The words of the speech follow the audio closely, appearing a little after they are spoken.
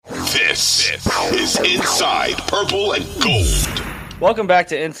This is Inside Purple and Gold. Welcome back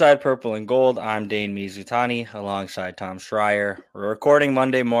to Inside Purple and Gold. I'm Dane Mizutani alongside Tom Schreier. We're recording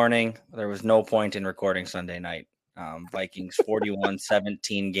Monday morning. There was no point in recording Sunday night. Vikings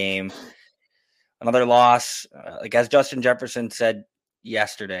 41-17 game. Another loss. As Justin Jefferson said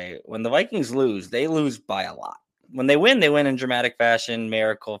yesterday, when the Vikings lose, they lose by a lot. When they win in dramatic fashion,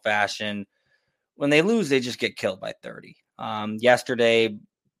 miracle fashion. When they lose, they just get killed by 30. Yesterday,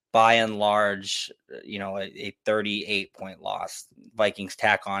 by and large, a 38-point loss. Vikings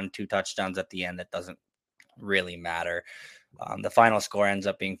tack on 2 touchdowns at the end. That doesn't really matter. The final score ends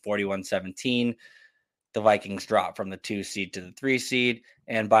up being 41-17. The Vikings drop from the 2 seed to the 3 seed.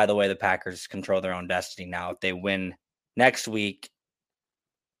 And by the way, the Packers control their own destiny now. If they win next week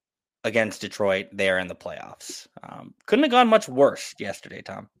against Detroit, they are in the playoffs. Couldn't have gone much worse yesterday,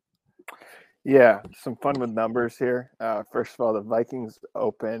 Tom. Yeah, some fun with numbers here. First of all, the Vikings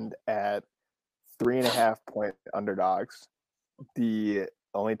opened at 3.5-point underdogs. The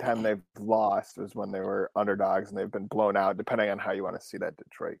only time they've lost was when they were underdogs, and they've been blown out, depending on how you want to see that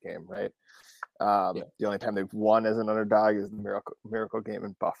Detroit game, right? The only time they've won as an underdog is the miracle game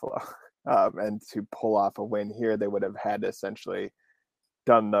in Buffalo. And to pull off a win here, they would have had to essentially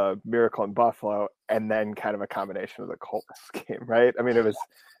done the miracle in Buffalo and then kind of a combination of the Colts game, right? I mean, it was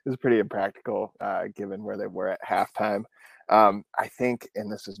pretty impractical given where they were at halftime. I think,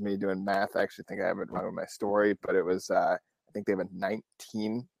 and this is me doing math, I actually think I have it wrong with my story, but it was, I think they have a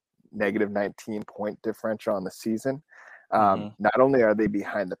negative 19-point differential on the season. Not only are they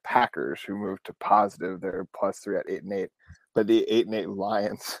behind the Packers, who moved to positive, they're +3 at 8-8, but the 8-8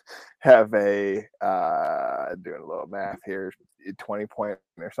 Lions have a doing a little math here, 20-point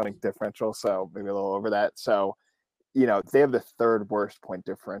or something differential, so maybe a little over that. So, they have the 3rd worst point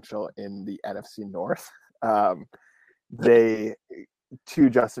differential in the NFC North. They, to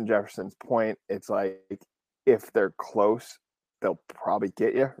Justin Jefferson's point, it's like if they're close, they'll probably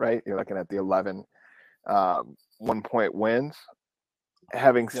get you, right? You're looking at the 11 1-point wins.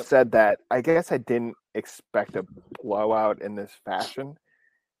 Having said that, I guess I didn't expect a blowout in this fashion,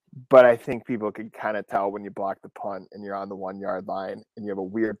 but I think people could kind of tell when you block the punt and you're on the 1-yard line and you have a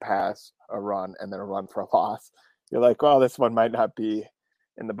weird pass, a run, and then a run for a loss. You're like, well, this one might not be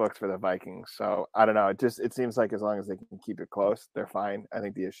in the books for the Vikings. So I don't know. It seems like as long as they can keep it close, they're fine. I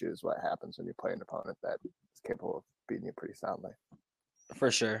think the issue is what happens when you play an opponent that is capable of beating you pretty soundly.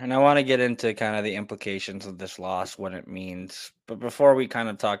 For sure. And I want to get into kind of the implications of this loss, what it means. But before we kind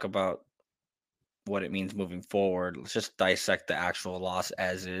of talk about what it means moving forward, let's just dissect the actual loss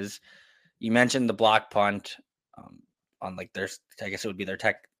as is. You mentioned the block punt on I guess it would be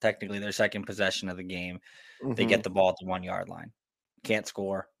technically their second possession of the game. Mm-hmm. They get the ball at the 1-yard line. Can't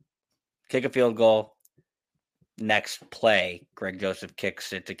score. Kick a field goal. Next play, Greg Joseph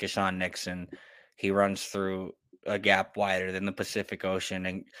kicks it to Keyshawn Nixon. He runs through a gap wider than the Pacific Ocean,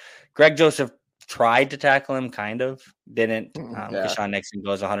 and Greg Joseph tried to tackle him, kind of didn't. Keyshawn Nixon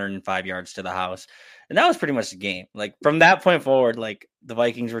goes 105 yards to the house, and that was pretty much the game. Like from that point forward, like the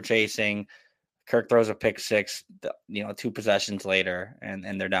Vikings were chasing. Kirk throws a pick six, 2 possessions later,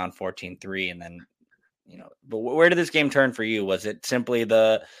 and they're down 14-3, and then but where did this game turn for you? Was it simply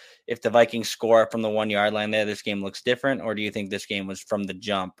if the Vikings score from the 1-yard line there, this game looks different, or do you think this game was from the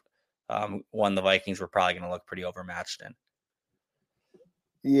jump? One the Vikings were probably going to look pretty overmatched in.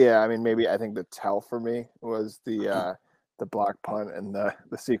 Yeah, I mean, maybe I think the tell for me was the block punt and the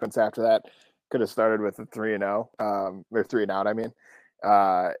sequence after that. Could have started with a 3-0 or 3-and-out. I mean,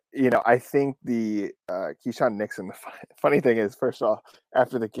 I think the Keyshawn Nixon. The funny thing is, first of all,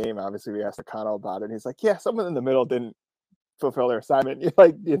 after the game, obviously we asked O'Connell about it. And he's like, "Yeah, someone in the middle didn't fulfill their assignment." You're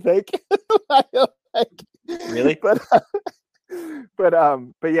like, "Do you think?" Really?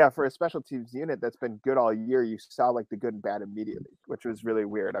 But yeah, for a special teams unit that's been good all year, you saw like the good and bad immediately, which was really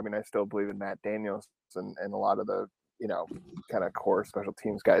weird. I mean, I still believe in Matt Daniels and a lot of the, kind of core special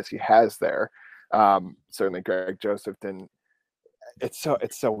teams guys he has there. Certainly Greg Joseph didn't. It's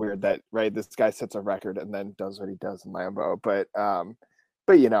so weird that, right, this guy sets a record and then does what he does in Lambeau. But I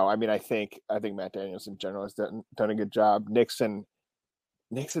mean, I think Matt Daniels in general has done a good job.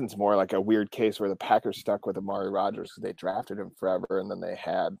 Nixon's more like a weird case where the Packers stuck with Amari Rodgers because they drafted him forever, and then they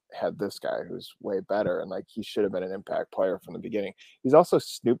had this guy who's way better, and like he should have been an impact player from the beginning. He's also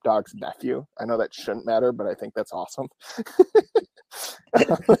Snoop Dogg's nephew. I know that shouldn't matter, but I think that's awesome.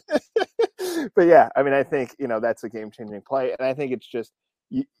 But yeah, I mean, I think that's a game-changing play, and I think it's just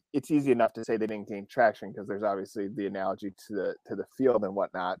it's easy enough to say they didn't gain traction because there's obviously the analogy to the field and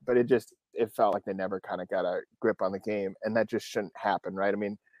whatnot, but it felt like they never kind of got a grip on the game, and that just shouldn't happen, right? I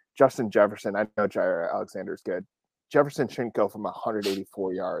mean, Justin Jefferson, I know Jair Alexander's good. Jefferson shouldn't go from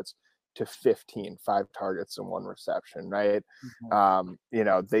 184 yards to 15, 5 targets and 1 reception, right?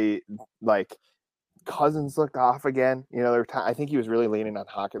 Mhm. They like Cousins looked off again. I think he was really leaning on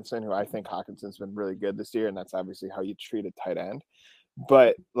Hawkinson, who I think Hawkinson's been really good this year, and that's obviously how you treat a tight end.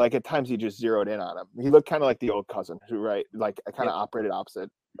 But like at times he just zeroed in on him. He looked kind of like the old cousin, who like kind of operated opposite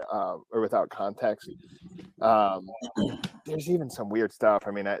or without context. There's even some weird stuff.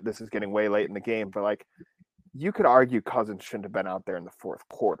 I mean, this is getting way late in the game, but like you could argue Cousins shouldn't have been out there in the fourth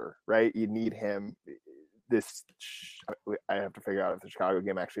quarter, right? You need him. I have to figure out if the Chicago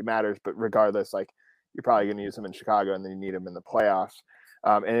game actually matters, but regardless, like you're probably going to use him in Chicago, and then you need him in the playoffs.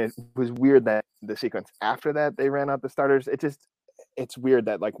 And it was weird that the sequence after that they ran out the starters. It's weird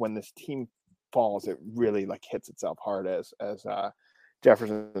that like when this team falls, it really like hits itself hard, as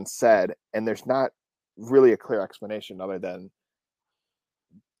Jefferson said, and there's not really a clear explanation other than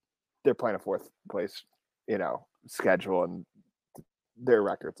they're playing a fourth place, schedule, and their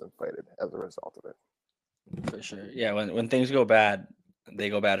record's inflated as a result of it. For sure. Yeah, when things go bad, they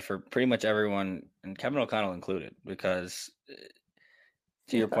go bad for pretty much everyone, and Kevin O'Connell included, because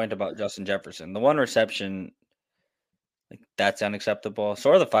to your point about Justin Jefferson, the 1 reception, like that's unacceptable.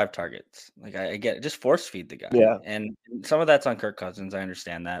 So are the 5 targets. Like I get it, just force feed the guy. Yeah. And some of that's on Kirk Cousins. I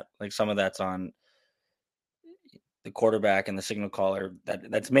understand that. Like some of that's on the quarterback and the signal caller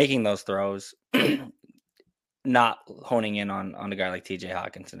that's making those throws, not honing in on a guy like TJ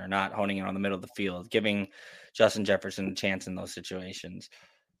Hawkinson, or not honing in on the middle of the field, giving Justin Jefferson a chance in those situations.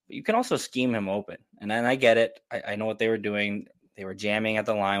 But you can also scheme him open. And then I get it. I know what they were doing. They were jamming at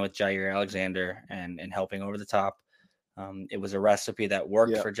the line with Jair Alexander and helping over the top. It was a recipe that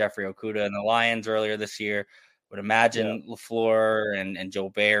worked for Jeffrey Okudah and the Lions earlier this year. Would imagine LaFleur and Joe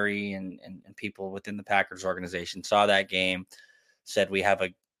Barry and people within the Packers organization saw that game, said we have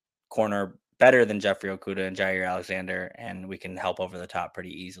a corner better than Jeffrey Okudah and Jair Alexander, and we can help over the top pretty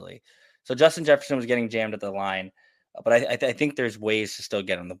easily. So Justin Jefferson was getting jammed at the line, but I think there's ways to still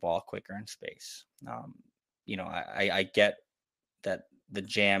get him the ball quicker in space. I get that the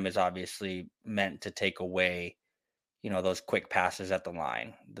jam is obviously meant to take away, those quick passes at the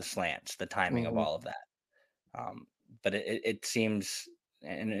line, the slants, the timing of all of that. But it seems,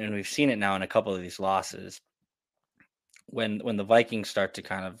 and we've seen it now in a couple of these losses, when the Vikings start to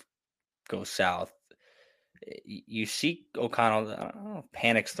kind of go south, you see O'Connell, I don't know if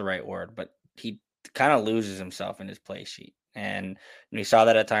panic's the right word, but he kind of loses himself in his play sheet. And we saw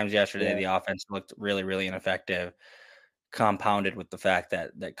that at times yesterday. Yeah. The offense looked really, really ineffective, compounded with the fact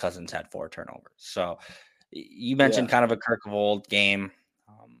that Cousins had 4 turnovers. So you mentioned kind of a Kirk of old game.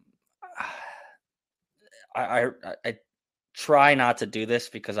 I try not to do this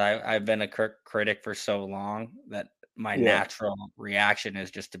because I've been a Kirk critic for so long that my natural reaction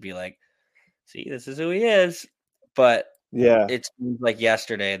is just to be like, see, this is who he is. But it seems like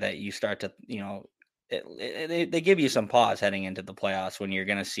yesterday that you start to, they give you some pause heading into the playoffs when you're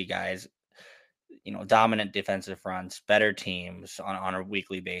going to see guys, dominant defensive fronts, better teams on a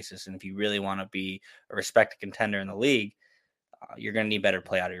weekly basis. And if you really want to be a respected contender in the league, you're going to need better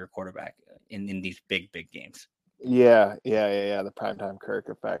play out of your quarterback in these big games. Yeah. The primetime Kirk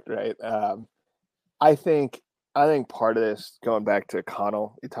effect, right? I think part of this, going back to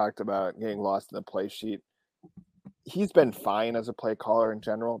Connell, you talked about getting lost in the play sheet. He's been fine as a play caller in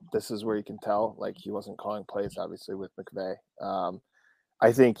general. This is where you can tell, like, he wasn't calling plays, obviously, with McVay.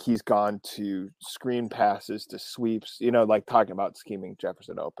 I think he's gone to screen passes, to sweeps, like talking about scheming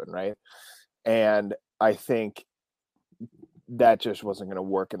Jefferson open, right? And I think that just wasn't going to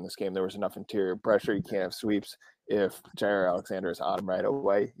work in this game. There was enough interior pressure. You can't have sweeps if Jair Alexander is on him right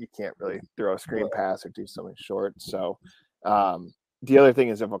away. You can't really throw a screen pass or do something short. So the other thing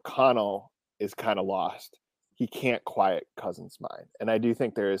is, if O'Connell is kind of lost, he can't quiet Cousins' mind. And I do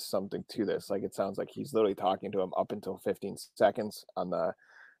think there is something to this. Like, it sounds like he's literally talking to him up until 15 seconds on the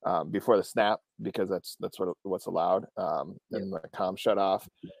before the snap, because that's what's allowed. And the comm shut off.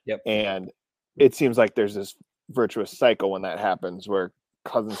 And it seems like there's this virtuous cycle when that happens, where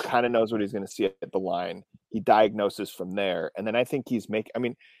Cousins kind of knows what he's going to see at the line. He diagnoses from there. And then I think you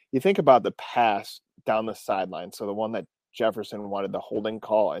think about the pass down the sideline. So the one that Jefferson wanted the holding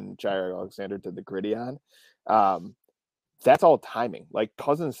call and Jair Alexander did the gritty on. That's all timing. Like,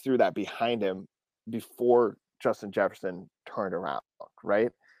 Cousins threw that behind him before Justin Jefferson turned around,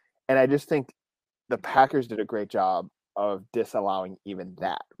 right? And I just think the Packers did a great job of disallowing even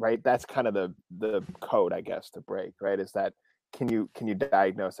that, right? That's kind of the code, I guess, to break, right? Is that can you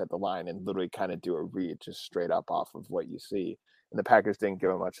diagnose at the line and literally kind of do a read just straight up off of what you see? And the Packers didn't give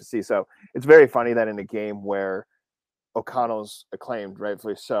him much to see. So it's very funny that in a game where O'Connell's acclaimed,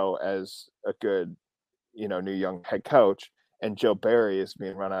 rightfully so, as a good, new young head coach, and Joe Barry is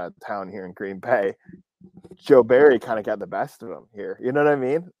being run out of town here in Green Bay. Joe Barry kind of got the best of him here. You know what I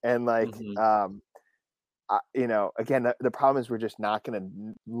mean? And like, again, the problem is we're just not going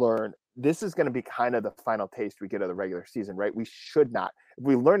to learn. This is going to be kind of the final taste we get of the regular season, right? We should not. If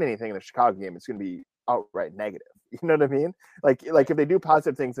we learn anything in the Chicago game, it's going to be outright negative. You know what I mean? Like if they do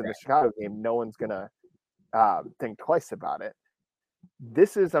positive things in the Chicago game, no one's going to think twice about it.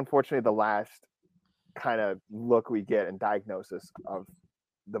 This is unfortunately the last kind of look we get and diagnosis of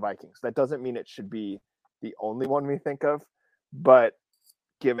the Vikings. That doesn't mean it should be the only one we think of, but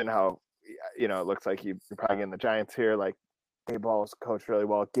given how it looks like you're probably getting the Giants here, like A-Ball's coached really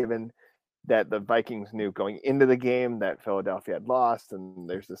well, given that the Vikings knew going into the game that Philadelphia had lost and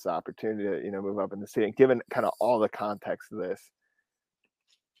there's this opportunity to move up in the season, given kind of all the context of this,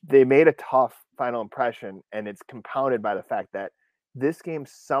 they made a tough final impression, and it's compounded by the fact that this game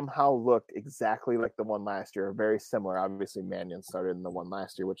somehow looked exactly like the one last year, very similar. Obviously, Mannion started in the one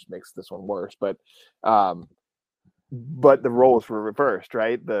last year, which makes this one worse. But the roles were reversed,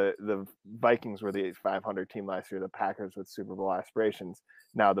 right? The Vikings were the 500 team last year, the Packers with Super Bowl aspirations.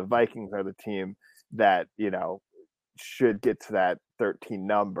 Now the Vikings are the team that, should get to that 13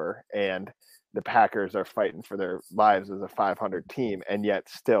 number, and the Packers are fighting for their lives as a 500 team, and yet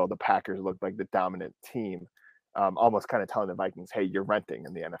still the Packers look like the dominant team, almost kind of telling the Vikings, hey, you're renting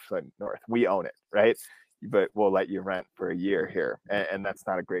in the NFC North. We own it, right? But we'll let you rent for a year here. And that's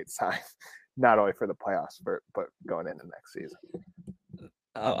not a great sign, not only for the playoffs, but going into next season.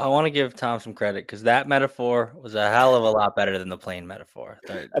 I want to give Tom some credit because that metaphor was a hell of a lot better than the plain metaphor.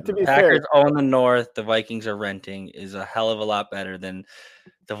 The Packers own the North, the Vikings are renting is a hell of a lot better than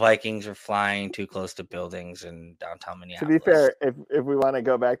the Vikings are flying too close to buildings in downtown Minneapolis. To be fair, if we want to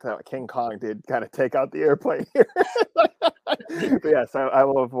go back to that, King Kong did kind of take out the airplane here. But yes, I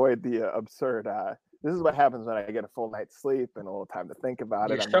will avoid the absurd. This is what happens when I get a full night's sleep and a little time to think about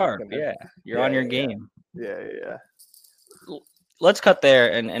it. You're sharp, You're on your game. Yeah. Let's cut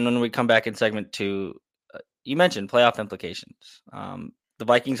there, and when we come back in segment 2, you mentioned playoff implications. The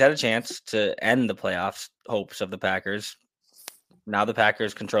Vikings had a chance to end the playoffs hopes of the Packers. Now the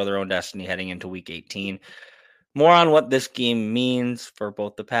Packers control their own destiny heading into Week 18. More on what this game means for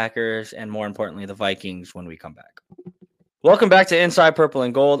both the Packers and, more importantly, the Vikings when we come back. Welcome back to Inside Purple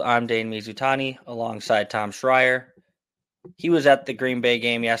and Gold. I'm Dane Mizutani alongside Tom Schreier. He was at the Green Bay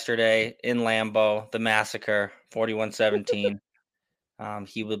game yesterday in Lambeau, the massacre, 41-17.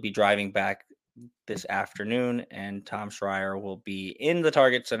 He will be driving back this afternoon, and Tom Schreier will be in the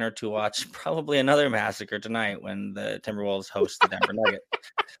Target Center to watch probably another massacre tonight when the Timberwolves host the Denver Nuggets.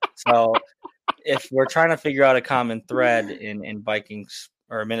 So if we're trying to figure out a common thread in Vikings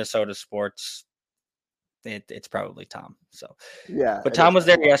or Minnesota sports, it's probably Tom. So yeah, but Tom was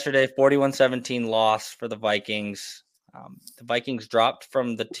there yesterday. 41-17 loss for the Vikings. The Vikings dropped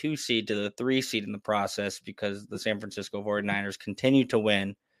from the 2 seed to the 3 seed in the process because the San Francisco 49ers continued to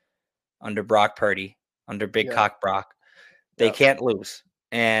win under Brock Purdy, under Big Cock Brock. They can't lose.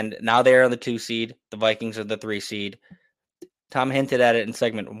 And now they're on the 2 seed. The Vikings are the 3 seed. Tom hinted at it in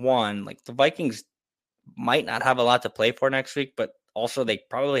segment 1. Like, the Vikings might not have a lot to play for next week, but also they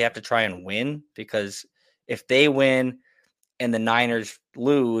probably have to try and win, because if they win and the Niners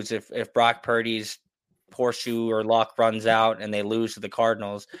lose, if Brock Purdy's horseshoe or luck runs out and they lose to the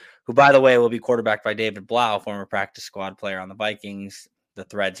Cardinals, who, by the way, will be quarterbacked by David Blau, former practice squad player on the Vikings. The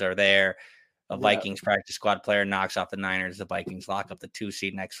threads are there. A Vikings practice squad player knocks off the Niners. The Vikings lock up the 2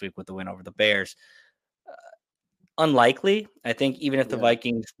 seed next week with the win over the Bears. Unlikely. I think even if the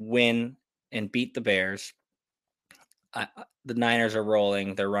Vikings win and beat the Bears, the Niners are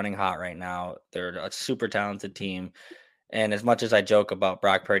rolling. They're running hot right now. They're a super talented team. And as much as I joke about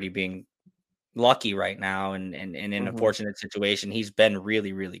Brock Purdy being lucky right now and in a fortunate situation, he's been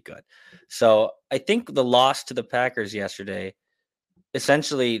really, really good. So I think the loss to the Packers yesterday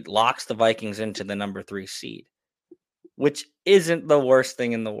essentially locks the Vikings into the number 3 seed, which isn't the worst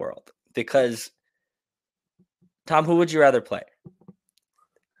thing in the world. Because, Tom, who would you rather play?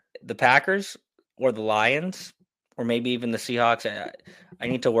 The Packers or the Lions, or maybe even the Seahawks? I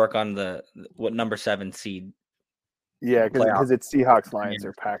need to work on what number 7 seed. Yeah, because it's Seahawks, Lions,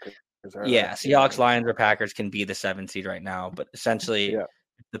 or Packers. Seahawks, Lions, or Packers can be the 7 seed right now, but essentially if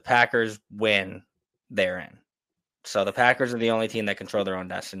the Packers win, they're in. So the Packers are the only team that control their own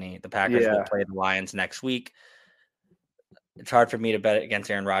destiny. The Packers will play the Lions next week. It's hard for me to bet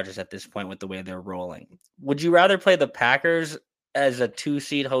against Aaron Rodgers at this point with the way they're rolling. Would you rather play the Packers as a 2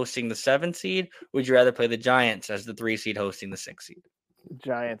 seed hosting the 7 seed? Or would you rather play the Giants as the 3 seed hosting the 6 seed?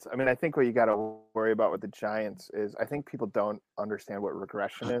 Giants. I mean, I think what you got to worry about with the Giants is I think people don't understand what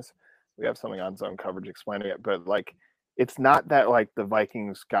regression is. We have something on Zone Coverage explaining it, but like it's not that like the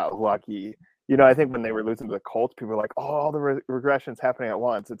Vikings got lucky. You know, I think when they were losing to the Colts, people were like, "Oh, all the regressions happening at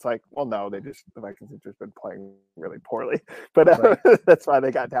once." It's like, well, no, the Vikings have just been playing really poorly, but Right. that's why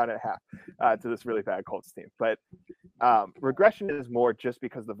they got down at half to this really bad Colts team. But regression is more just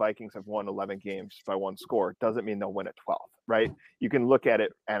because the Vikings have won 11 games by one score doesn't mean they'll win at 12, right? You can look at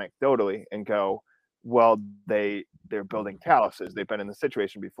it anecdotally and go, well, they're building calluses. They've been in the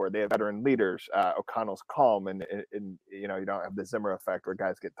situation before. They have veteran leaders. O'Connell's calm, and you know, you don't have the Zimmer effect where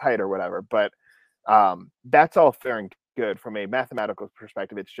guys get tight or whatever. But that's all fair and good from a mathematical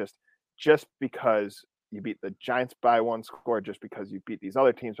perspective. It's just because you beat the Giants by one score, just because you beat these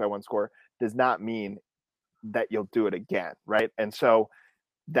other teams by one score, does not mean that you'll do it again, right? And so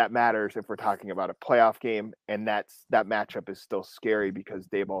that matters if we're talking about a playoff game, and that matchup is still scary because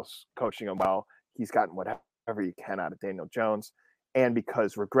Daboll's coaching him well. He's gotten whatever he can out of Daniel Jones, and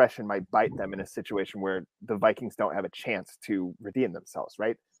because regression might bite them in a situation where the Vikings don't have a chance to redeem themselves,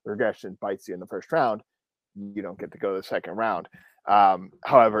 right? Regression bites you in the first round, you don't get to go to the second round.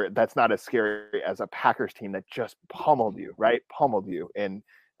 However, that's not as scary as a Packers team that just pummeled you, right? Pummeled you in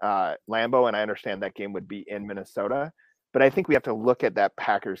Lambeau, and I understand that game would be in Minnesota, but I think we have to look at that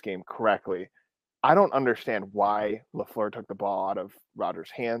Packers game correctly. I don't understand why LaFleur took the ball out of Rodgers'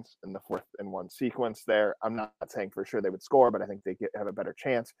 hands in the 4th and 1 sequence there. I'm not saying for sure they would score, but I think they have a better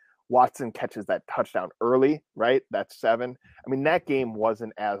chance. Watson catches that touchdown early, right? That's 7. I mean, that game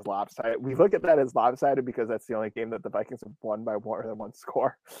wasn't as lopsided. We look at that as lopsided because that's the only game that the Vikings have won by more than one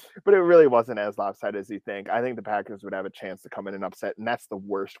score, but it really wasn't as lopsided as you think. I think the Packers would have a chance to come in and upset, and that's the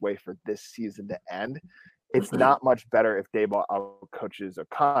worst way for this season to end. It's not much better if Daboll out-coaches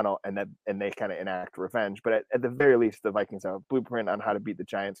O'Connell and they kind of enact revenge. But at the very least, the Vikings have a blueprint on how to beat the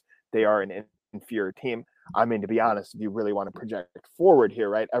Giants. They are an inferior team. I mean, to be honest, if you really want to project forward here,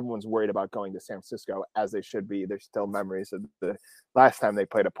 right? Everyone's worried about going to San Francisco, as they should be. There's still memories of the last time they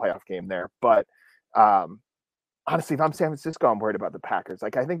played a playoff game there. But honestly, if I'm San Francisco, I'm worried about the Packers.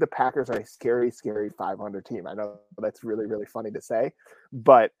 Like, I think the Packers are a scary, scary 500 team. I know that's really, really funny to say,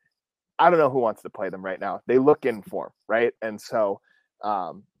 but I don't know who wants to play them right now. They look in form, right? And so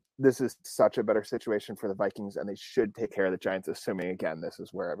this is such a better situation for the Vikings, and they should take care of the Giants, assuming, again, this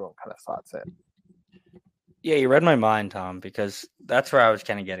is where everyone kind of slots in. Yeah, you read my mind, Tom, because that's where I was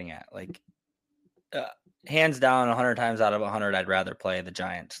kind of getting at. Like, hands down, 100 times out of 100, I'd rather play the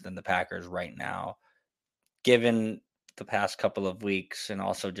Giants than the Packers right now, given the past couple of weeks and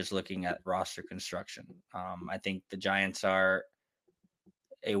also just looking at roster construction. I think the Giants are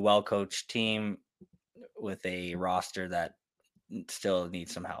a well-coached team with a roster that still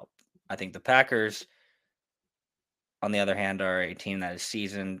needs some help. I think the Packers, on the other hand, are a team that is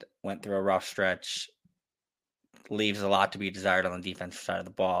seasoned, went through a rough stretch, leaves a lot to be desired on the defensive side of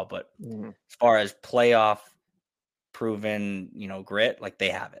the ball. But as far as playoff proven, grit, like, they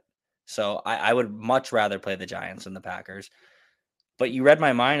have it. So I would much rather play the Giants than the Packers. But you read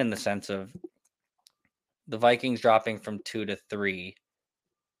my mind in the sense of the Vikings dropping from 2 to 3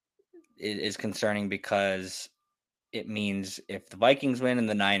 is concerning because it means if the Vikings win and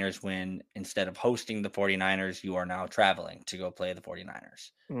the Niners win, instead of hosting the 49ers, you are now traveling to go play the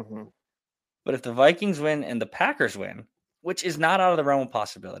 49ers. Mm-hmm. But if the Vikings win and the Packers win, which is not out of the realm of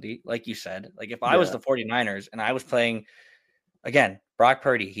possibility, like you said, like if I was the 49ers and I was playing, again, Brock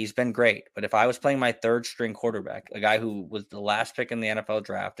Purdy, he's been great. But if I was playing my third string quarterback, a guy who was the last pick in the NFL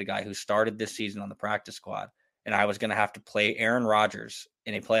draft, a guy who started this season on the practice squad, and I was going to have to play Aaron Rodgers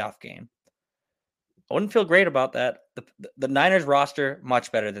in a playoff game, I wouldn't feel great about that. The Niners roster,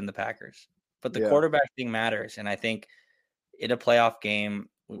 much better than the Packers. But the quarterback thing matters. And I think in a playoff game,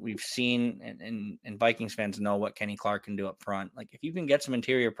 we've seen, and Vikings fans know what Kenny Clark can do up front. Like, if you can get some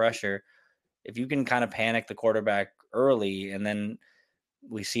interior pressure, if you can kind of panic the quarterback early, and then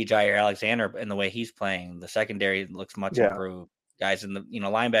we see Jair Alexander in the way he's playing, the secondary looks much improved. Guys in the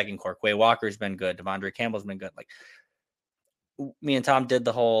linebacking core, Quay Walker's been good. Devondre Campbell's been good. Like, me and Tom did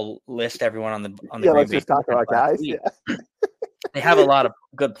the whole list, everyone on the Green let's Bay just talk about guys. They have a lot of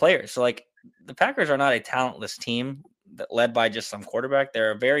good players. So, like, the Packers are not a talentless team that led by just some quarterback. They're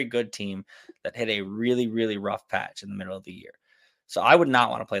a very good team that hit a really, really rough patch in the middle of the year. So I would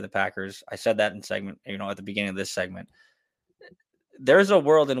not want to play the Packers. I said that in segment, at the beginning of this segment. There's a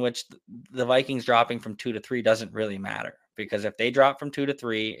world in which the Vikings dropping from 2 to 3 doesn't really matter, because if they drop from 2 to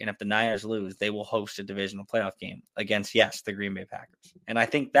 3 and if the Niners lose, they will host a divisional playoff game against, the Green Bay Packers. And I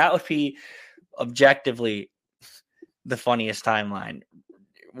think that would be objectively the funniest timeline,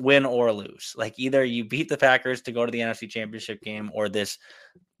 win or lose. Like, either you beat the Packers to go to the NFC Championship game, or this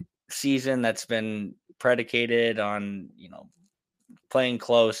season that's been predicated on, playing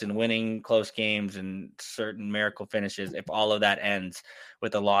close and winning close games and certain miracle finishes, if all of that ends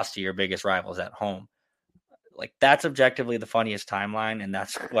with a loss to your biggest rivals at home, like that's objectively the funniest timeline, and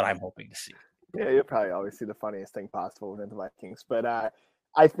that's what I'm hoping to see. Yeah, you'll probably always see the funniest thing possible within the Vikings, but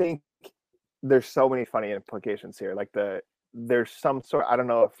I think there's so many funny implications here. Like there's some sort, I don't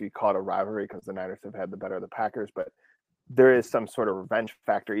know if you call it a rivalry because the Niners have had the better of the Packers, but there is some sort of revenge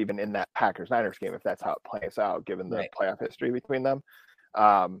factor even in that Packers-Niners game, if that's how it plays out, given the playoff history between them.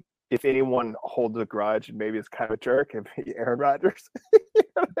 If anyone holds a grudge, and maybe it's kind of a jerk, it'd be Aaron Rodgers. You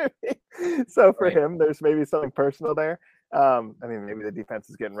know what I mean? So for him, there's maybe something personal there. I mean, maybe the defense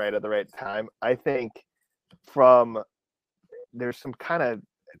is getting right at the right time. I think there's some kind of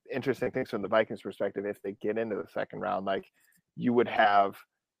interesting things from the Vikings perspective. If they get into the second round, like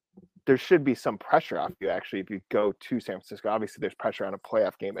there should be some pressure off you actually if you go to San Francisco. Obviously, there's pressure on a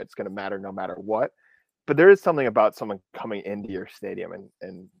playoff game. It's going to matter no matter what. But there is something about someone coming into your stadium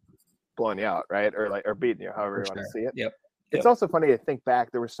and blowing you out, right? Or beating you, however you want to see it. Yep. It's also funny to think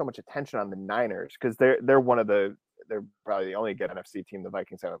back. There was so much attention on the Niners because they're probably the only good NFC team the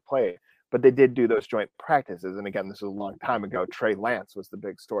Vikings haven't played. But they did do those joint practices. And again, this is a long time ago. Trey Lance was the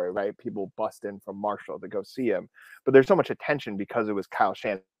big story, right? People bust in from Marshall to go see him. But there's so much attention because it was Kyle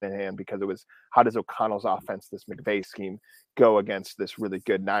Shanahan, because it was how does O'Connell's offense, this McVay scheme, go against this really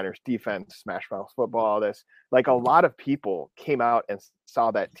good Niners defense, smash mouth football, all this. Like a lot of people came out and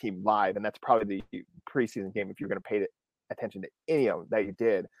saw that team live. And that's probably the preseason game if you're going to pay attention to any of them that you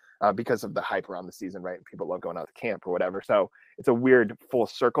did. Because of the hype around the season, right? People love going out to camp or whatever. So it's a weird full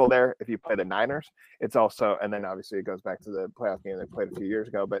circle there if you play the Niners. It's also, and then obviously it goes back to the playoff game they played a few years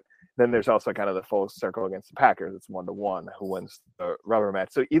ago, but then there's also kind of the full circle against the Packers. It's 1-1 who wins the rubber match.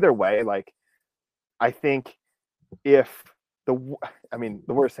 So either way, like, I think the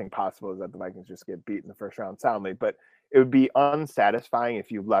worst thing possible is that the Vikings just get beat in the first round soundly, but it would be unsatisfying if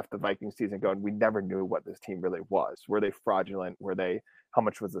you left the Vikings season going, we never knew what this team really was. Were they fraudulent? How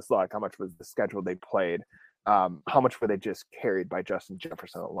much was this luck? How much was the schedule they played? How much were they just carried by Justin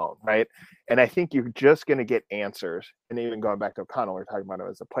Jefferson alone, right? And I think you're just going to get answers. And even going back to O'Connell, we're talking about him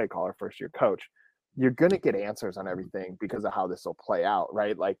as a play caller, first-year coach. You're going to get answers on everything because of how this will play out,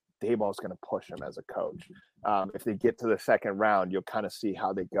 right? Like Daboll's going to push him as a coach. If they get to the second round, you'll kind of see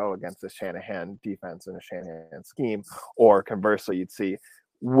how they go against the Shanahan defense and the Shanahan scheme. Or conversely, you'd see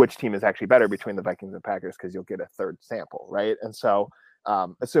which team is actually better between the Vikings and Packers because you'll get a third sample, right? And so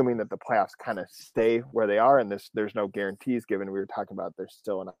assuming that the playoffs kind of stay where they are, and there's no guarantees given we were talking about there's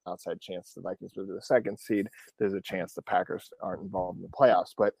still an outside chance the Vikings move to the second seed. There's a chance the Packers aren't involved in the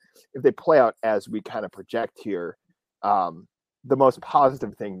playoffs. But if they play out as we kind of project here, the most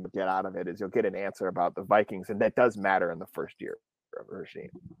positive thing you get out of it is you'll get an answer about the Vikings, and that does matter in the first year of a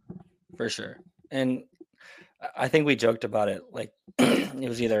regime. For sure. And I think we joked about it, like it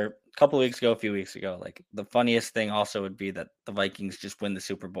was either a couple of weeks ago, a few weeks ago. Like the funniest thing also would be that the Vikings just win the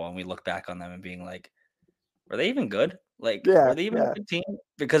Super Bowl and we look back on them and being like, were they even good? Like, were they even a good team?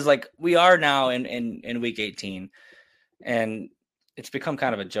 Because like we are now in week 18 and it's become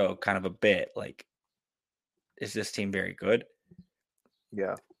kind of a joke, kind of a bit. Like, is this team very good?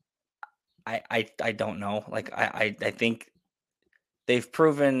 Yeah. I don't know. Like I think they've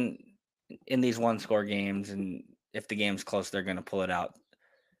proven in these one-score games, and if the game's close, they're going to pull it out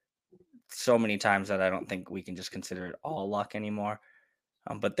so many times that I don't think we can just consider it all luck anymore.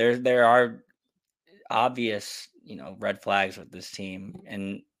 But there are obvious, red flags with this team,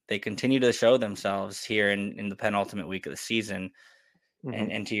 and they continue to show themselves here in the penultimate week of the season.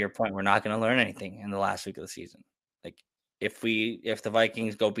 Mm-hmm. And to your point, we're not going to learn anything in the last week of the season. Like if the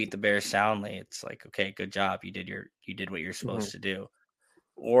Vikings go beat the Bears soundly, it's like, okay, good job. You did what you're supposed to do.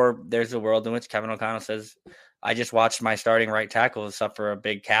 Or there's a world in which Kevin O'Connell says, I just watched my starting right tackle suffer a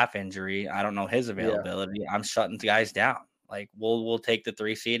big calf injury. I don't know his availability. Yeah. I'm shutting the guys down. Like we'll take the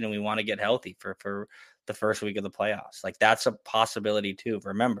 3 seed and we want to get healthy for the first week of the playoffs. Like that's a possibility too.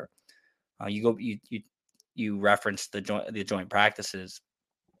 Remember, you referenced the joint practices.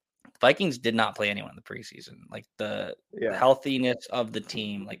 The Vikings did not play anyone in the preseason. Like the healthiness of the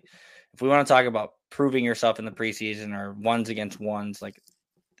team. Like if we want to talk about proving yourself in the preseason or ones against ones, like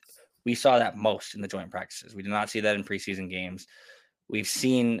we saw that most in the joint practices. We did not see that in preseason games. We've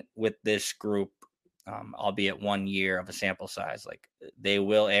seen with this group, albeit 1 year of a sample size, like they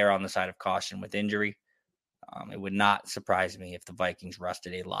will err on the side of caution with injury. It would not surprise me if the Vikings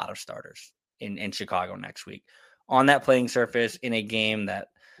rested a lot of starters in Chicago next week on that playing surface in a game that,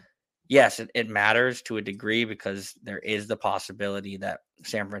 yes, it matters to a degree because there is the possibility that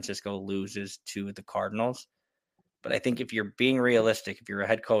San Francisco loses to the Cardinals. But I think if you're being realistic, if you're a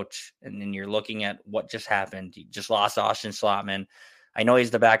head coach and then you're looking at what just happened, you just lost Austin Slotman. I know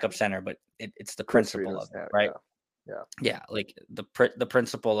he's the backup center, but it's the principle of it, right? Yeah, like the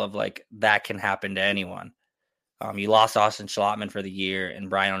principle of like that can happen to anyone. You lost Austin Schlotman for the year, and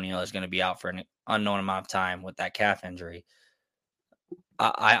Brian O'Neill is going to be out for an unknown amount of time with that calf injury.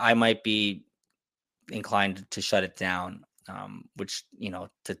 I might be inclined to shut it down, which,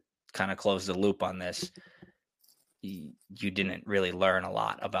 to kind of close the loop on this, you didn't really learn a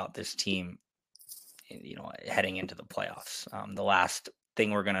lot about this team, heading into the playoffs. The last thing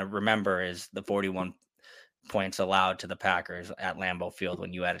we're going to remember is the 41 points allowed to the Packers at Lambeau Field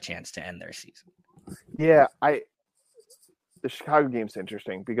when you had a chance to end their season. Yeah, the Chicago game's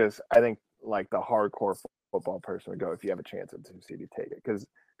interesting because I think like the hardcore football person would go, if you have a chance at 2 seed, you take it because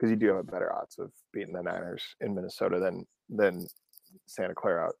you do have better odds of beating the Niners in Minnesota than Santa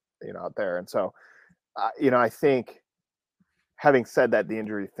Clara out there. And so, I think, having said that, the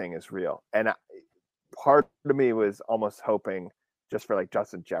injury thing is real, and part of me was almost hoping, just for like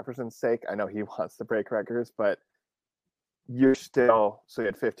Justin Jefferson's sake. I know he wants to break records, but you're still, so you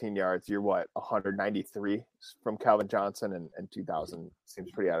had 15 yards. You're what, 193 from Calvin Johnson, and 2,000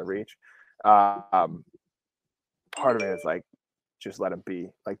 seems pretty out of reach. Part of it is like, just let him be.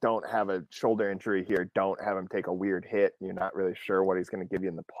 Like, don't have a shoulder injury here. Don't have him take a weird hit. You're not really sure what he's going to give you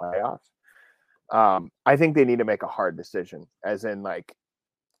in the playoffs. I think they need to make a hard decision, as in like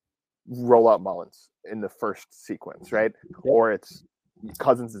roll out Mullins in the first sequence, right? Yep. Or it's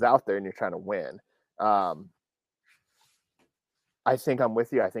Cousins is out there and you're trying to win. I think I'm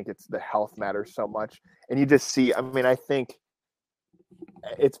with you. I think it's the health matters so much. And you just see, I think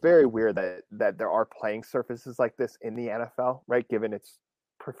it's very weird that there are playing surfaces like this in the NFL, right? Given it's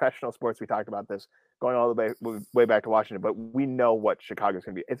professional sports. We talked about this going all the way back to Washington, but we know what Chicago's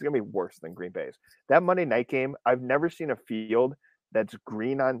going to be. It's going to be worse than Green Bay's. That Monday night game, I've never seen a field that's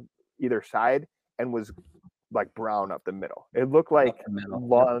green on either side and was like brown up the middle. It looked like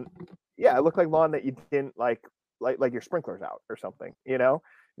lawn. Yeah, it looked like lawn that you didn't like your sprinklers out or something,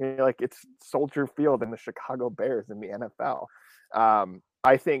 like it's Soldier Field and the Chicago Bears in the NFL.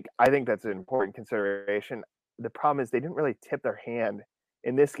 I think that's an important consideration. The problem is they didn't really tip their hand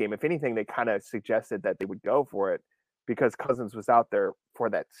in this game. If anything, they kind of suggested that they would go for it because Cousins was out there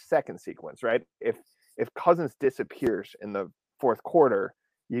for that second sequence, right? If Cousins disappears in the fourth quarter,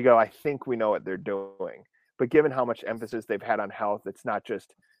 you go, I think we know what they're doing. But given how much emphasis they've had on health, it's not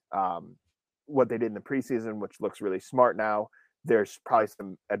just what they did in the preseason, which looks really smart now. There's probably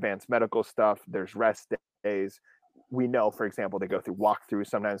some advanced medical stuff. There's rest days. We know, for example, they go through walkthroughs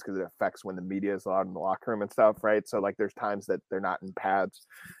sometimes because it affects when the media is allowed in the locker room and stuff, right? So like there's times that they're not in pads.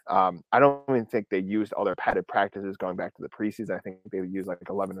 I don't even think they used all their padded practices going back to the preseason. I think they would use like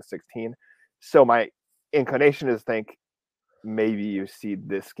 11 to 16. So my inclination is think maybe you see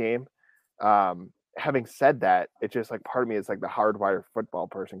this game. Having said that, it's just like part of me is like the hardwired football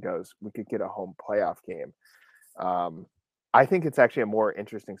person goes, we could get a home playoff game. I think it's actually a more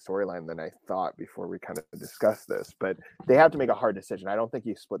interesting storyline than I thought before we kind of discussed this, but they have to make a hard decision. I don't think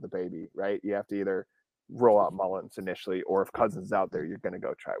you split the baby, right? You have to either roll out Mullins initially, or if Cousins is out there, you're going to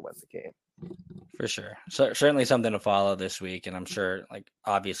go try to win the game. For sure. So certainly something to follow this week. And I'm sure, like,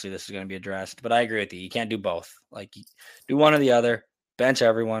 obviously this is going to be addressed, but I agree with you. You can't do both. Like, do one or the other, bench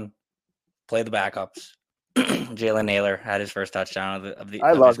everyone, play the backups. Jalen Naylor had his first touchdown of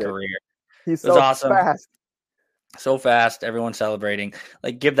his career. He's so awesome. Fast. So fast. Everyone's celebrating.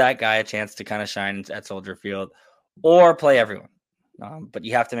 Like, give that guy a chance to kind of shine at Soldier Field, or play everyone. But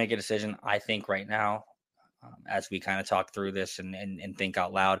you have to make a decision. I think right now, as we kind of talk through this and think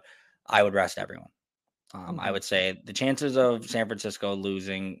out loud, I would rest everyone. I would say the chances of San Francisco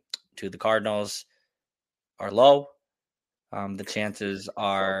losing to the Cardinals are low. The chances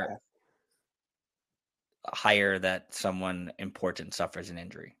are higher that someone important suffers an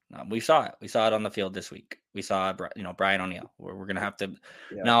injury. We saw it. We saw it on the field this week. We saw, Brian O'Neill. We're going to have to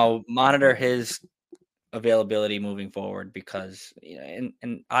now monitor his availability moving forward because, and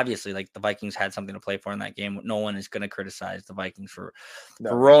obviously, like, the Vikings had something to play for in that game. No one is going to criticize the Vikings for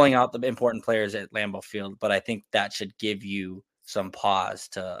rolling out the important players at Lambeau Field, but I think that should give you some pause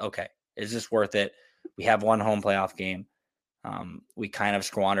to, okay, is this worth it? We have one home playoff game. We kind of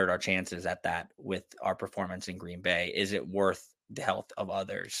squandered our chances at that with our performance in Green Bay. Is it worth the health of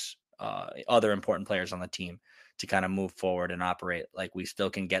others, other important players on the team, to kind of move forward and operate like we still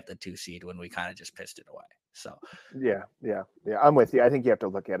can get the 2 seed when we kind of just pissed it away? So yeah, I'm with you. I think you have to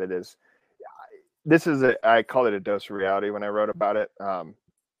look at it as I call it a dose of reality when I wrote about it.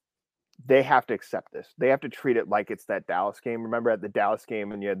 They have to accept this. They have to treat it like it's that Dallas game. Remember at the Dallas game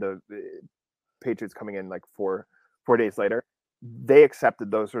when you had the Patriots coming in like four 4 days later, they accepted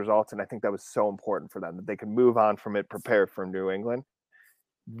those results, and I think that was so important for them that they could move on from it, prepare for New England.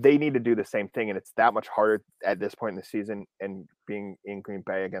 They need to do the same thing, and it's that much harder at this point in the season. And being in Green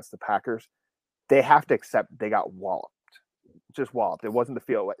Bay against the Packers, they have to accept they got walloped, just walloped. It wasn't the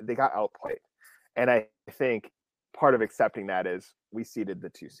field; they got outplayed, and I think part of accepting that is we seeded the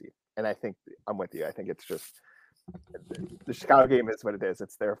 2 seed, and I think I'm with you. I think it's just the Chicago game is what it is.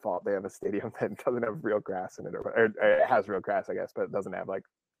 It's their fault. They have a stadium that doesn't have real grass in it, or it has real grass, I guess, but it doesn't have like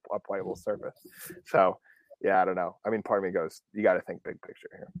a playable surface. So, yeah, I don't know. I mean, part of me goes, you got to think big picture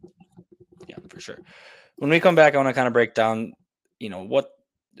here. Yeah, for sure. When we come back, I want to kind of break down, what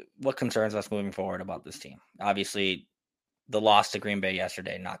concerns us moving forward about this team. Obviously, the loss to Green Bay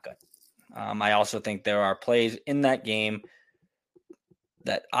yesterday, not good. I also think there are plays in that game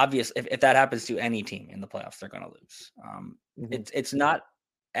that if that happens to any team in the playoffs, they're going to lose. It's not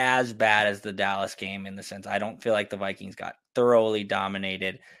as bad as the Dallas game in the sense I don't feel like the Vikings got thoroughly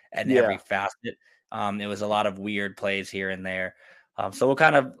dominated at every facet. It was a lot of weird plays here and there. So we'll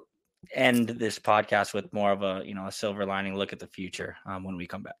kind of end this podcast with more of a silver lining look at the future when we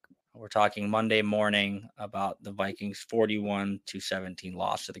come back. We're talking Monday morning about the Vikings 41-17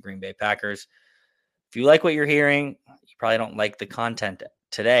 loss to the Green Bay Packers. If you like what you're hearing, you probably don't like the content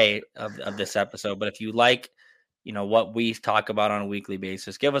today of this episode, but if you like, what we talk about on a weekly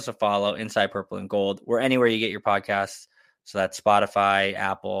basis, give us a follow, Inside Purple and Gold. We're anywhere you get your podcasts. So that's Spotify,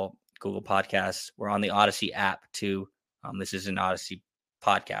 Apple, Google Podcasts. We're on the Odyssey app too. This is an Odyssey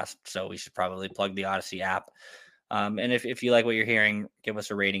podcast, so we should probably plug the Odyssey app. And if you like what you're hearing, give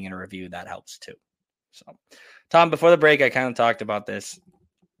us a rating and a review. That helps too. So, Tom, before the break, I kind of talked about this.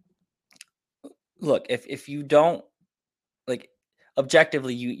 Look, if you don't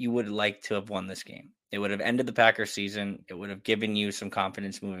objectively, you would like to have won this game. It would have ended the Packers season. It would have given you some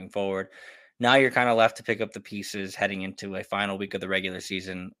confidence moving forward. Now you're kind of left to pick up the pieces heading into a final week of the regular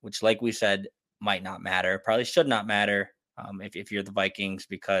season, which, like we said, might not matter. Probably should not matter if you're the Vikings,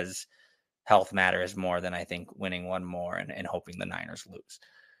 because health matters more than I think winning one more and hoping the Niners lose.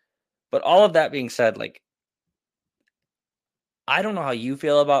 But all of that being said, I don't know how you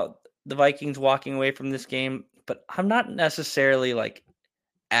feel about the Vikings walking away from this game, but I'm not necessarily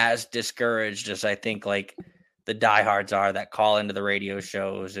as discouraged as I think the diehards are that call into the radio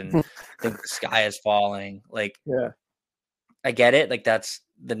shows and think the sky is falling. I get it. That's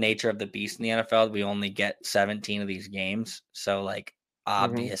the nature of the beast in the NFL. We only get 17 of these games. So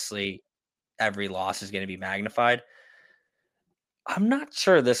obviously every loss is going to be magnified. I'm not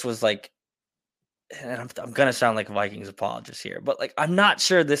sure this was and I'm going to sound like a Vikings apologist here, but I'm not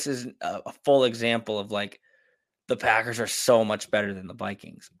sure this is a full example of the Packers are so much better than the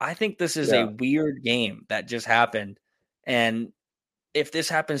Vikings. I think this is a weird game that just happened. And if this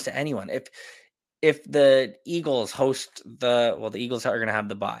happens to anyone, if the Eagles host the Eagles are going to have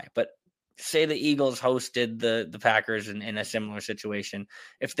the bye, but say the Eagles hosted the Packers in a similar situation,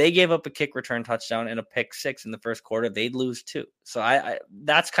 if they gave up a kick return touchdown and a pick six in the first quarter, they'd lose too. So I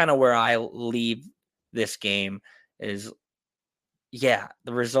that's kind of where I leave this game is, the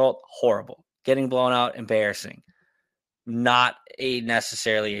result, horrible. Getting blown out, embarrassing. Not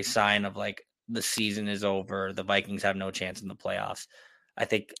necessarily a sign of the season is over. The Vikings have no chance in the playoffs. I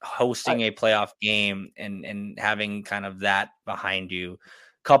think hosting a playoff game and having kind of that behind you,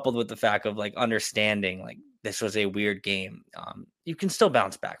 coupled with the fact of understanding this was a weird game, you can still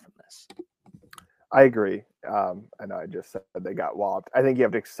bounce back from this. I agree. I know I just said they got walloped. I think you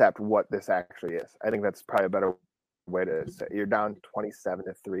have to accept what this actually is. I think that's probably a better way to say it. You're down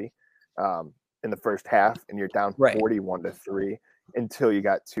 27-3 in the first half, and you're down 41-3 until you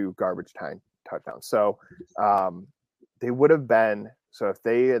got 2 garbage time touchdowns. So they would have been, so if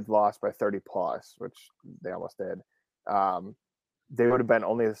they had lost by 30 plus, which they almost did, they would have been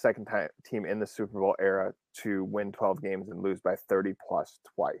only the second team in the Super Bowl era to win 12 games and lose by 30 plus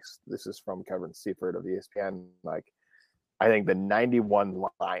twice. This is from Kevin Seifert of ESPN. I think the 91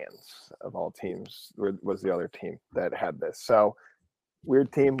 Lions of all teams was the other team that had this. So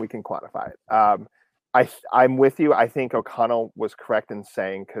weird team, we can quantify it. I'm with you. I think O'Connell was correct in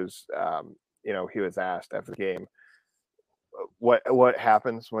saying, because he was asked after the game, what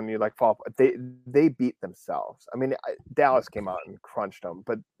happens when you fall? They beat themselves. I mean, Dallas came out and crunched them,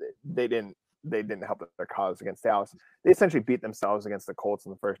 but they didn't help their cause against Dallas. They essentially beat themselves against the Colts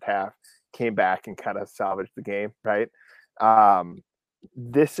in the first half, came back and kind of salvaged the game, right?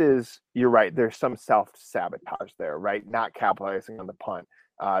 You're right. There's some self-sabotage there, right? Not capitalizing on the punt,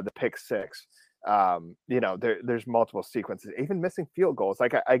 the pick six. There's multiple sequences, even missing field goals.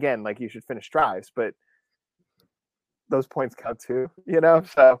 Again, you should finish drives, but those points count too,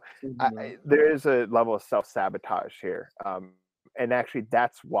 So Mhm. there is a level of self-sabotage here. And actually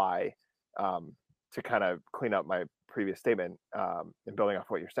that's why, to kind of clean up my previous statement, and building off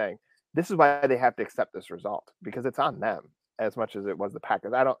what you're saying, this is why they have to accept this result, because it's on them as much as it was the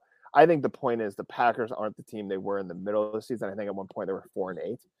Packers. I think the point is the Packers aren't the team they were in the middle of the season. I think at one point they were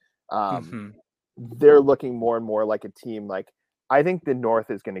 4-8. Mhm. They're looking more and more like a team. Like, I think the North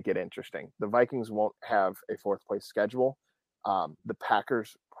is going to get interesting. The Vikings won't have a fourth place schedule. The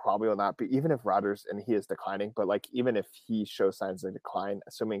Packers probably will not be, even if Rodgers, and he is declining, but like even if he shows signs of decline,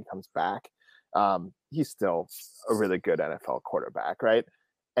 assuming he comes back, he's still a really good NFL quarterback, right?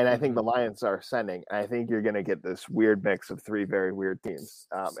 And I think the Mhm. Lions are ascending. And I think you're going to get this weird mix of three very weird teams.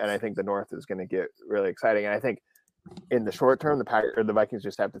 And I think the North is going to get really exciting. And I think in the short term, the Vikings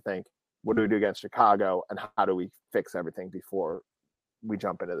just have to think, what do we do against Chicago, and how do we fix everything before we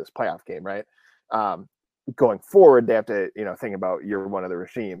jump into this playoff game, right? Going forward, they have to, think about year one of the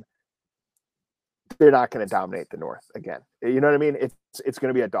regime. They're not going to dominate the North again. You know what I mean? It's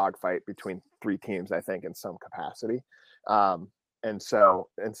going to be a dogfight between three teams, I think, in some capacity. And so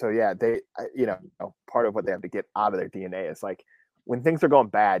yeah, they, part of what they have to get out of their DNA is like, when things are going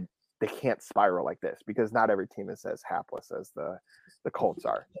bad, they can't spiral like this, because not every team is as hapless as the Colts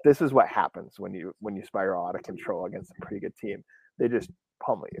are. This is what happens when you spiral out of control against a pretty good team. They just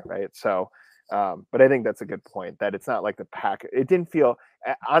pummel you, right? So, but I think that's a good point, that it's not like the Pack. It didn't feel,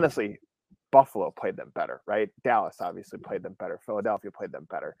 honestly, Buffalo played them better, right? Dallas obviously played them better. Philadelphia played them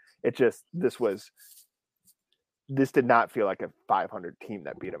better. It just, this did not feel like a 500 team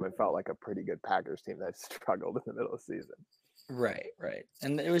that beat them. It felt like a pretty good Packers team that struggled in the middle of the season. Right.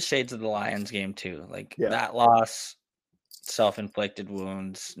 And it was shades of the Lions game too. Like Yeah. that loss, self-inflicted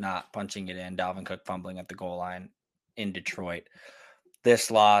wounds, not punching it in, Dalvin Cook fumbling at the goal line in Detroit.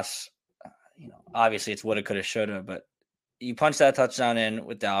 This loss, obviously it's woulda, coulda, shoulda, but you punch that touchdown in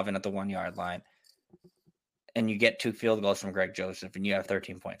with Dalvin at the 1 yard line, and you get 2 field goals from Greg Joseph, and you have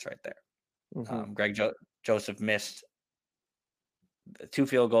 13 points right there. Mm-hmm. Joseph missed 2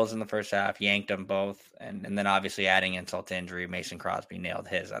 field goals in the first half, yanked them both, and then obviously adding insult to injury, Mason Crosby nailed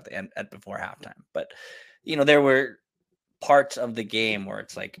his at the end before halftime. But there were parts of the game where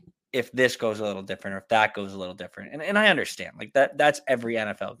it's like, if this goes a little different or if that goes a little different, and I understand, like that's every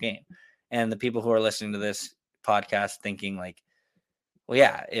NFL game, and the people who are listening to this podcast thinking like, well,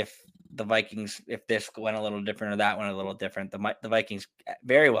 yeah, if the Vikings, if this went a little different or that went a little different, the Vikings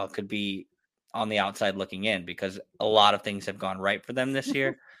very well could be on the outside looking in, because a lot of things have gone right for them this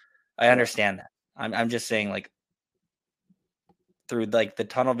year. I understand that. I'm just saying, like, through like the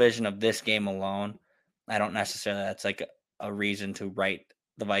tunnel vision of this game alone, I don't necessarily, that's like a reason to write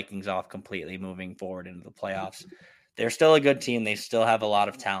the Vikings off completely moving forward into the playoffs. They're still a good team. They still have a lot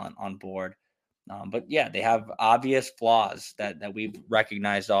of talent on board. But yeah, they have obvious flaws that we've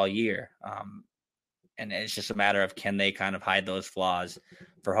recognized all year. And it's just a matter of, can they kind of hide those flaws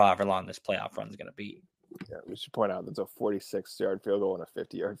for however long this playoff run is going to be. Yeah, we should point out there's a 46-yard field goal and a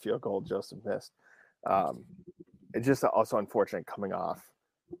 50-yard field goal Joseph missed. It's just also unfortunate coming off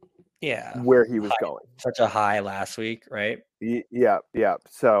where he was going. Such a high last week, right? Yeah.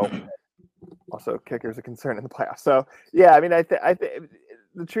 So also kickers a concern in the playoffs. So yeah, I mean, I think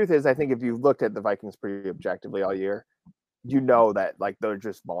the truth is, I think if you looked at the Vikings pretty objectively all year, that like they're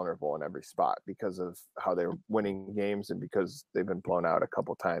just vulnerable in every spot because of how they're winning games and because they've been blown out a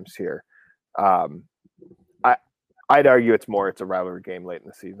couple times here. I'd argue it's a rivalry game late in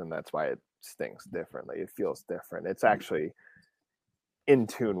the season. That's why it stings differently. It feels different. It's actually in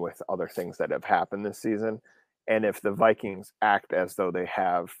tune with other things that have happened this season. And if the Vikings act as though they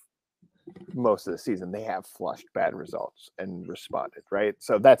have most of the season, they have flushed bad results and responded, right?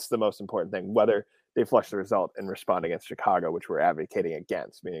 So that's the most important thing, whether they flush the result and respond against Chicago, which we're advocating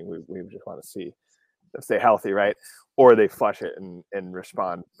against, meaning we just want to see them stay healthy, right? Or they flush it and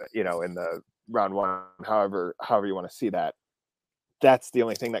respond, in the round one, however you want to see that. That's the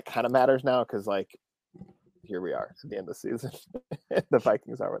only thing that kind of matters now, because like here we are at the end of the season. The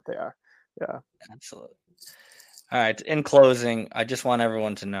Vikings are what they are. Yeah, absolutely. All right, in closing, I just want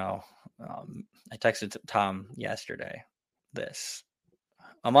everyone to know, I texted Tom yesterday this.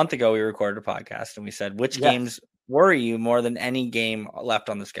 A month ago, we recorded a podcast and we said, which games worry you more than any game left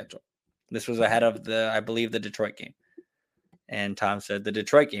on the schedule? This was ahead of I believe the Detroit game. And Tom said, the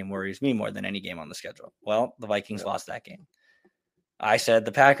Detroit game worries me more than any game on the schedule. Well, the Vikings lost that game. I said,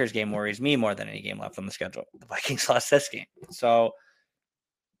 the Packers game worries me more than any game left on the schedule. The Vikings lost this game. So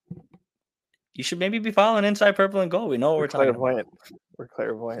you should maybe be following Inside Purple and Gold. We know what we're talking about. We're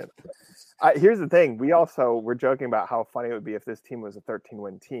clairvoyant. Here's the thing. We're joking about how funny it would be if this team was a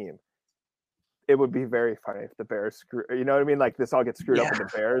 13-win team. it would be very funny if the Bears screw. You know what I mean? Like this all gets screwed up with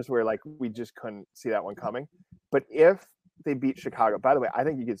the Bears, where like we just couldn't see that one coming. But if they beat Chicago, by the way, I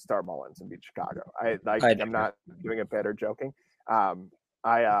think you could start Mullins and beat Chicago. I'm not doing a bit or joking.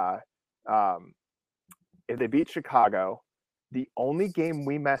 If they beat Chicago, the only game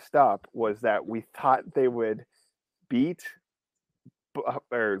we messed up was that we thought they would beat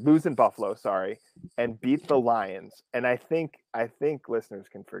or lose in Buffalo, and beat the Lions. And I think listeners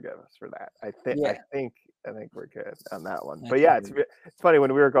can forgive us for that. I think we're good on that one. But yeah, it's funny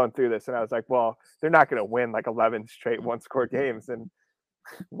when we were going through this, and I was like, well, they're not going to win like 11 straight one-score games. And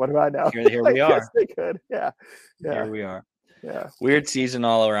what do I know? Here we are. Yes, they could. Yeah. Here we are. Yeah. Weird season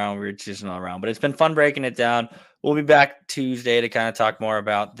all around. But it's been fun breaking it down. We'll be back Tuesday to kind of talk more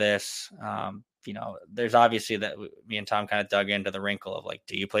about this. There's obviously that me and Tom kind of dug into the wrinkle of like,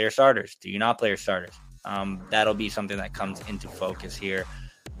 do you play your starters? Do you not play your starters? That'll be something that comes into focus here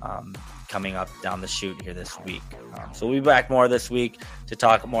coming up down the chute here this week. So we'll be back more this week to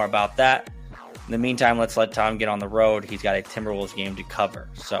talk more about that. In the meantime, let's let Tom get on the road. He's got a Timberwolves game to cover.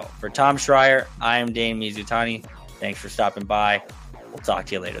 So for Tom Schreier, I am Dane Mizutani. Thanks for stopping by. We'll talk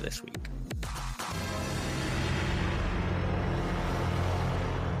to you later this week.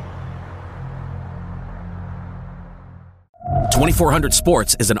 2400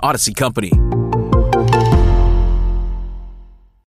 Sports is an Odyssey company.